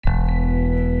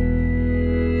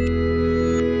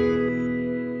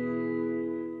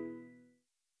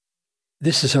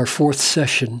This is our fourth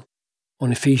session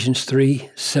on Ephesians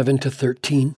 3,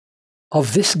 7-13.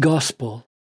 Of this gospel,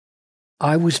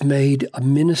 I was made a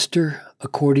minister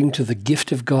according to the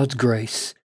gift of God's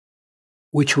grace,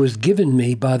 which was given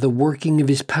me by the working of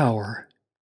his power.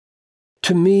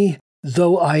 To me,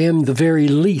 though I am the very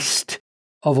least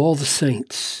of all the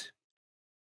saints,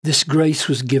 this grace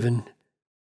was given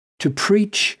to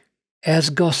preach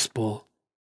as gospel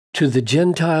to the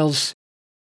Gentiles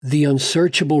the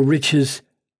unsearchable riches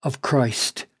of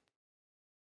Christ,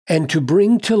 and to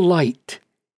bring to light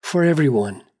for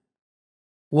everyone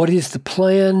what is the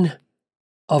plan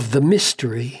of the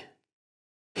mystery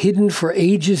hidden for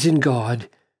ages in God,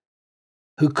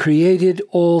 who created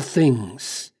all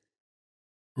things.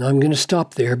 Now I'm going to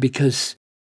stop there because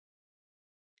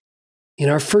in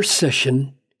our first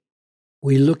session,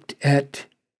 we looked at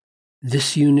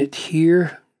this unit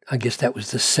here. I guess that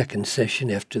was the second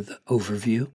session after the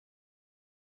overview.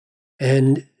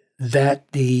 And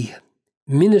that the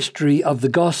ministry of the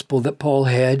gospel that Paul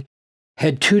had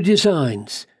two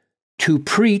designs: to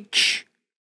preach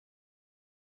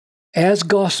as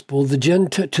gospel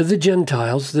to the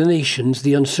Gentiles, the nations,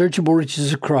 the unsearchable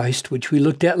riches of Christ, which we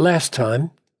looked at last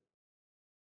time.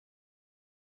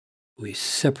 We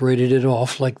separated it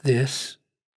off like this.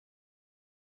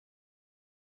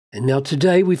 And now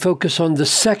today we focus on the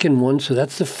second one, so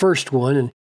that's the first one,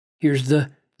 and here's the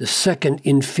second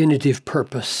infinitive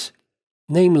purpose,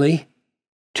 namely,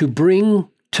 to bring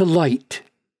to light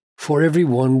for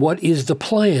everyone what is the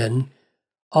plan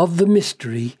of the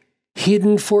mystery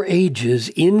hidden for ages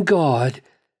in God,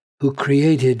 who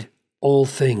created all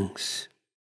things.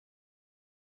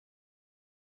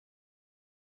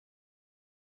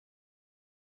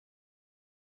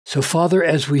 So, Father,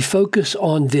 as we focus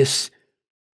on this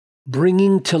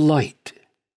bringing to light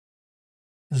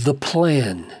the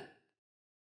plan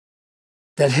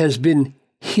that has been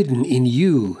hidden in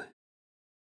you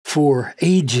for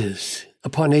ages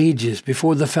upon ages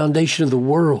before the foundation of the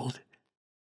world,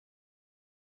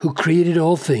 who created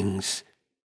all things,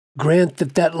 grant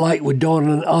that light would dawn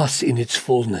on us in its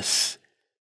fullness.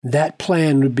 That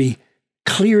plan would be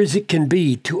clear as it can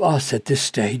be to us at this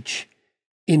stage,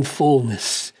 in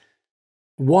fullness.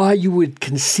 Why you would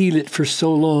conceal it for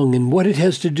so long and what it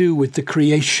has to do with the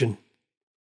creation.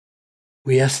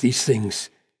 We ask these things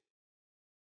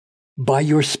by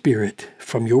your Spirit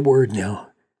from your word now.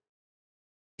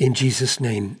 In Jesus'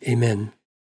 name, amen.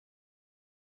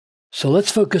 So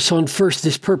let's focus on first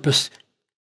this purpose: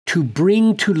 to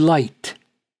bring to light,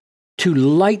 to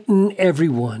lighten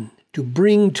everyone, to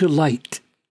bring to light.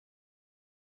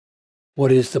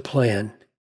 What is the plan?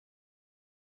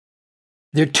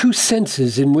 There are two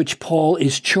senses in which Paul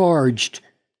is charged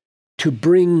to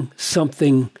bring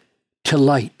something to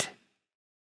light.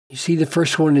 You see the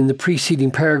first one in the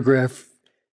preceding paragraph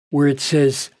where it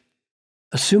says,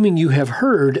 assuming you have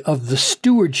heard of the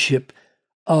stewardship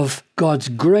of God's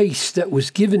grace that was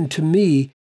given to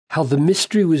me, how the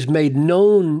mystery was made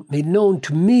known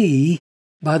to me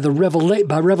by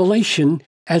revelation,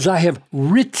 as I have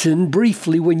written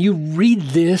briefly. When you read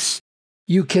this,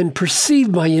 you can perceive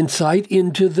my insight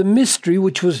into the mystery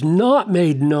which was not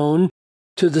made known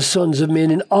to the sons of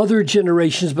men in other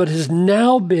generations, but has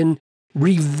now been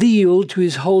revealed to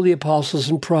his holy apostles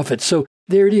and prophets. So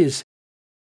there it is.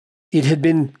 It had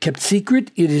been kept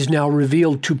secret. It is now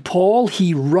revealed to Paul.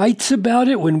 He writes about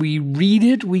it. When we read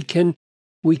it, we can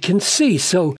see.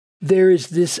 So there is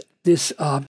this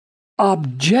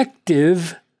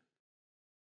objective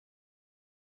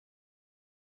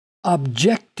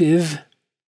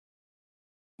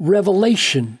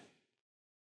revelation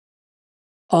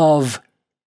of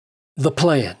the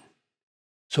plan.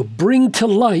 So bring to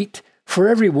light for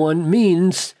everyone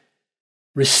means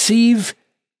receive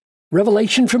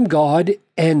revelation from God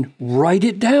and write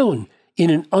it down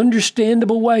in an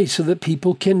understandable way so that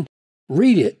people can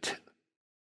read it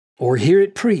or hear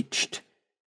it preached.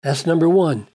 That's number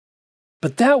one.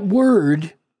 But that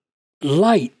word,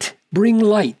 light, bring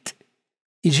light,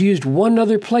 is used one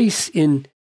other place in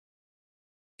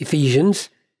Ephesians,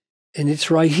 and it's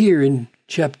right here in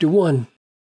chapter 1.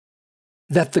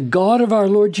 That the God of our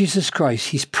Lord Jesus Christ,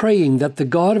 he's praying that the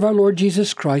God of our Lord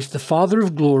Jesus Christ, the Father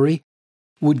of glory,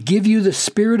 would give you the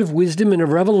spirit of wisdom and of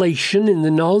revelation in the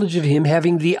knowledge of him,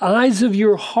 having the eyes of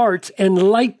your hearts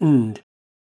enlightened.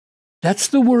 That's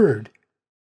the word.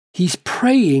 He's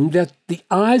praying that the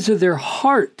eyes of their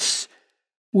hearts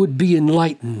would be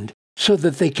enlightened so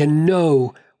that they can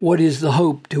know what is the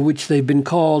hope to which they've been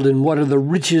called and what are the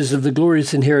riches of the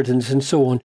glorious inheritance and so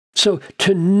on. So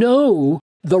to know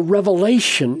the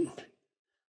revelation,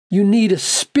 you need a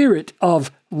spirit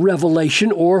of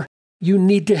revelation, or you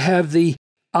need to have the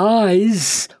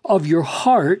eyes of your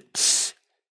hearts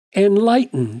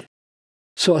enlightened.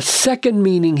 So a second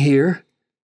meaning here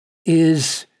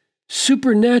is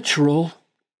supernatural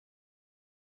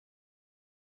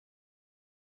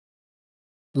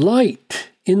light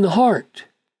in the heart.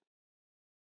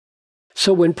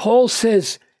 So when Paul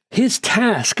says his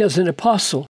task as an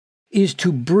apostle is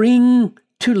to bring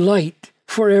to light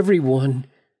for everyone,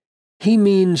 he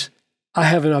means I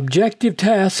have an objective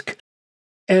task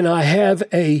and I have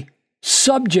a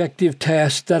subjective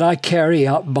task that I carry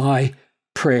out by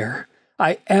prayer.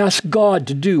 I ask God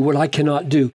to do what I cannot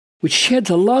do, which sheds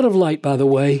a lot of light, by the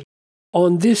way,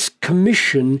 on this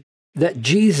commission that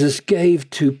Jesus gave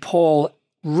to Paul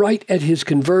right at his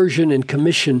conversion and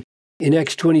commission in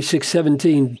Acts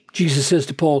 26:17. Jesus says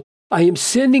to Paul, I am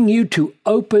sending you to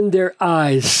open their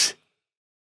eyes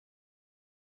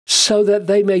so that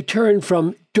they may turn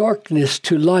from darkness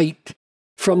to light,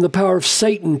 from the power of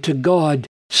Satan to God,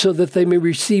 so that they may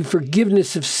receive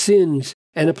forgiveness of sins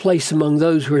and a place among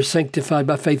those who are sanctified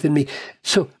by faith in me.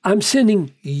 So I'm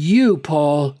sending you,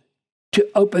 Paul, to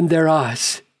open their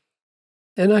eyes.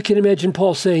 And I can imagine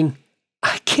Paul saying,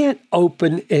 I can't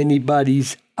open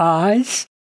anybody's eyes.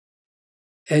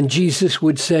 And Jesus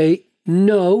would say,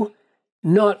 no,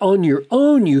 not on your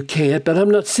own you can't, but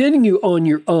I'm not sending you on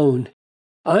your own.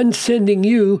 I'm sending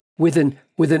you with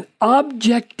an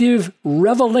objective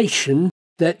revelation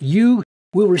that you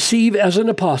will receive as an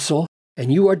apostle,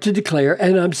 and you are to declare,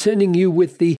 and I'm sending you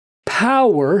with the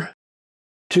power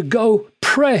to go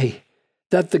pray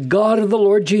that the God of the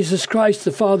Lord Jesus Christ,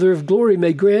 the Father of glory,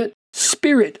 may grant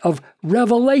spirit of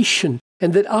revelation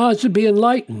and that eyes would be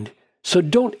enlightened. So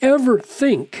don't ever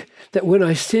think that when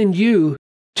I send you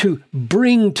to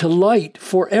bring to light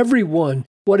for everyone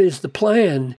what is the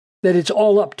plan, that it's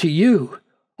all up to you.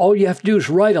 All you have to do is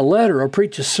write a letter or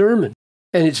preach a sermon,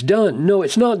 and it's done. No,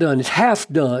 it's not done. It's half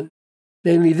done.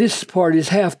 Namely, this part is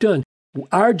half done.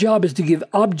 Our job is to give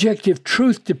objective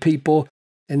truth to people,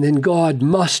 and then God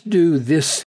must do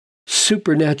this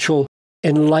supernatural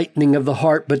enlightening of the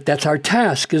heart, but that's our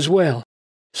task as well.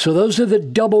 So those are the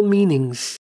double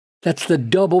meanings. That's the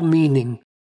double meaning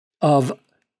of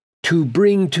to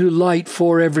bring to light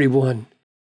for everyone.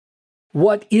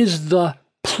 What is the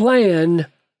plan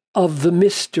of the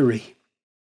mystery?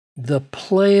 The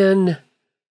plan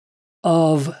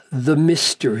of the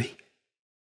mystery.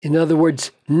 In other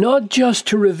words, not just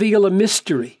to reveal a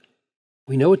mystery.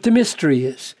 We know what the mystery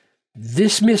is.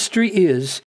 This mystery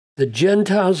is the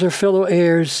Gentiles are fellow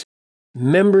heirs,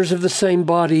 members of the same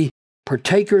body,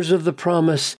 partakers of the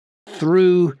promise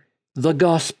through the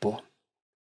gospel.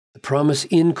 The promise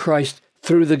in Christ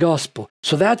through the gospel.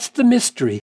 So that's the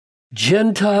mystery.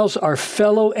 Gentiles are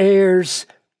fellow heirs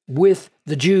with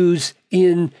the Jews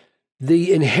in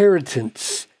the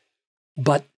inheritance.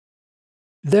 But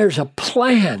there's a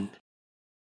plan.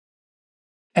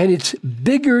 And it's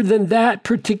bigger than that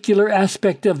particular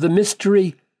aspect of the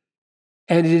mystery.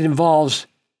 And it involves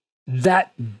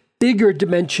that bigger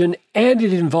dimension, and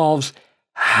it involves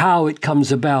how it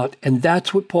comes about. And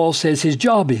that's what Paul says his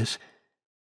job is.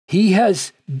 He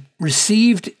has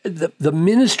received the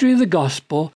ministry of the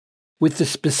gospel with the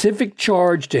specific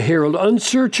charge to herald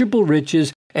unsearchable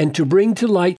riches and to bring to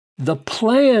light the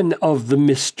plan of the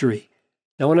mystery.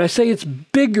 Now, when I say it's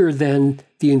bigger than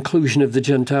the inclusion of the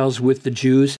Gentiles with the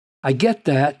Jews, I get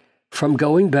that from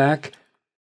going back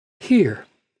here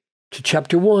to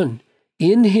chapter 1.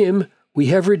 In him we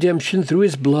have redemption through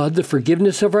his blood, the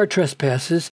forgiveness of our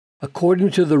trespasses,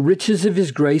 according to the riches of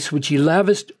his grace, which he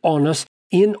lavished on us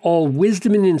in all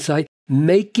wisdom and insight,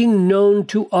 making known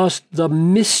to us the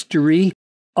mystery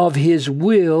of his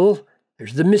will.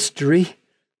 There's the mystery,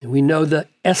 and we know the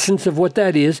essence of what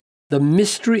that is. The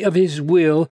mystery of his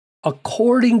will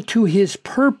according to his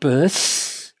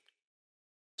purpose.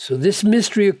 So this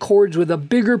mystery accords with a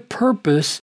bigger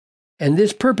purpose, and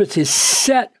this purpose is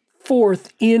set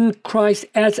forth in Christ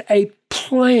as a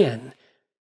plan.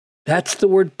 That's the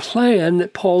word plan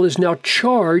that Paul is now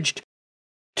charged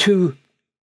to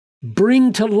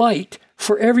bring to light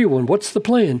for everyone. What's the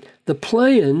plan? The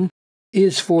plan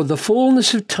is for the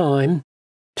fullness of time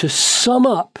to sum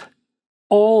up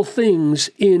all things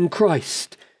in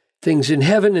Christ, things in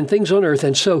heaven and things on earth.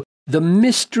 And so the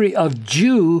mystery of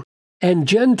Jew and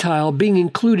Gentile being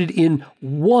included in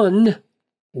one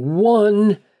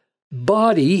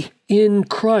body in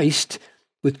Christ,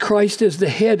 with Christ as the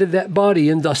head of that body,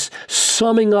 and thus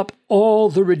summing up all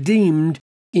the redeemed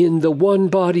in the one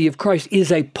body of Christ, is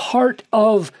a part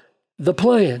of the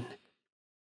plan.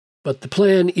 But the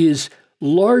plan is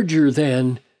larger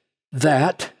than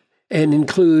that and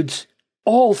includes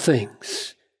all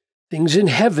things, things in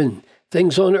heaven,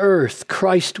 things on earth.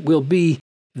 Christ will be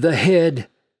the head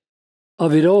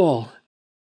of it all.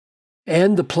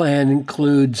 And the plan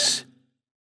includes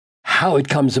how it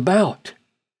comes about.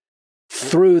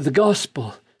 Through the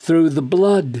gospel, through the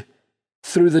blood,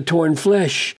 through the torn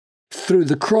flesh, through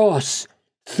the cross,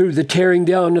 through the tearing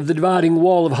down of the dividing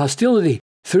wall of hostility,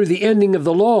 through the ending of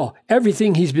the law.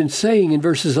 Everything he's been saying in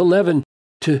verses 11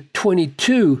 to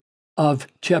 22 of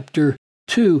chapter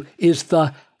 2 is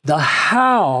the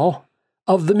how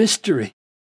of the mystery,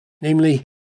 namely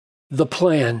the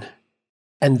plan.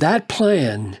 And that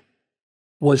plan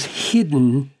was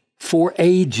hidden for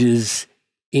ages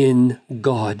in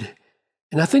God.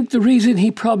 And I think the reason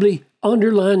he probably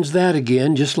underlines that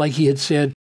again, just like he had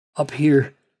said up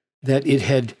here, that it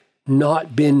had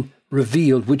not been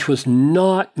revealed, which was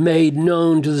not made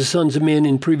known to the sons of men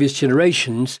in previous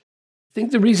generations. I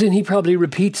think the reason he probably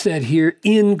repeats that here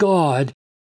in God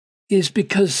is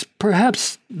because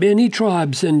perhaps many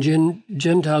tribes and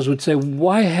Gentiles would say,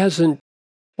 why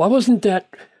wasn't that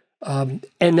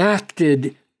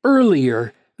enacted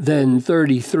earlier than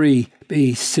 33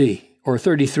 BC or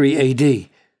 33 AD?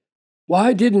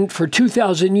 Why didn't, for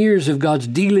 2,000 years of God's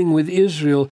dealing with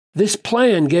Israel, this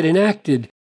plan get enacted?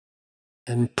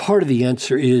 And part of the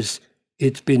answer is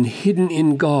it's been hidden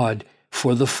in God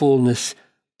for the fullness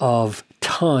of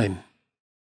time.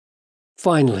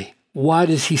 Finally, why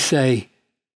does he say,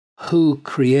 who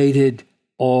created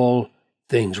all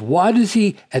things? Why does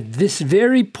he, at this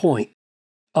very point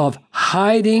of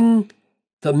hiding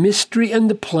the mystery and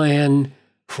the plan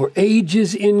for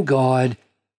ages in God,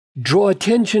 draw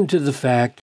attention to the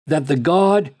fact that the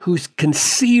God who's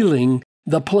concealing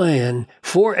the plan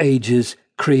for ages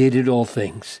created all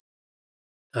things?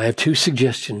 I have two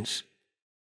suggestions.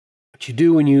 What you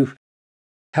do when you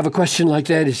have a question like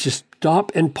that is just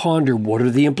stop and ponder what are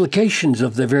the implications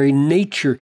of the very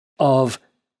nature of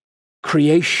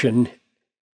creation.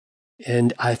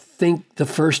 And I think the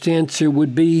first answer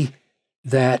would be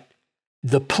that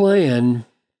the plan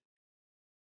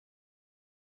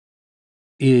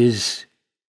is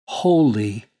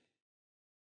wholly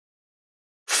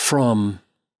from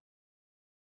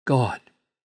God.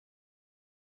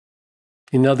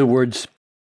 In other words,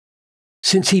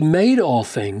 since he made all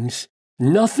things,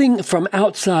 nothing from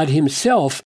outside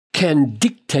himself can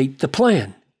dictate the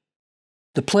plan.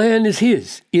 The plan is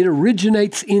his. It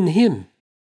originates in him.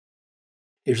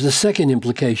 Here's the second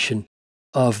implication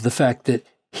of the fact that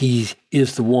he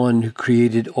is the one who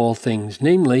created all things,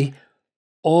 namely,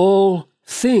 all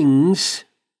things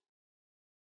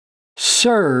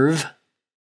serve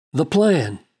the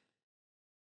plan.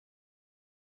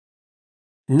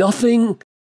 Nothing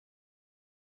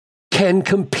can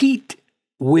compete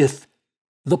with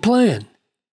the plan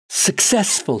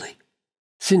successfully.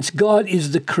 Since God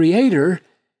is the creator,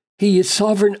 he is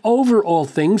sovereign over all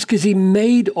things because he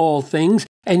made all things,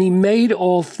 and he made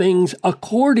all things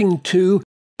according to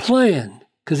plan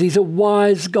because he's a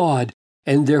wise God,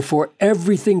 and therefore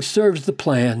everything serves the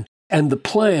plan, and the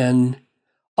plan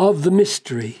of the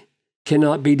mystery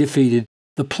cannot be defeated.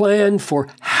 The plan for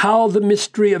how the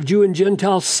mystery of Jew and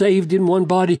Gentile saved in one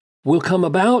body will come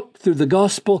about through the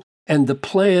gospel, and the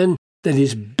plan that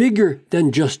is bigger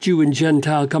than just Jew and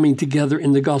Gentile coming together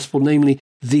in the gospel, namely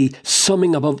the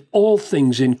summing up of all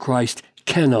things in Christ,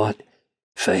 cannot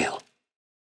fail.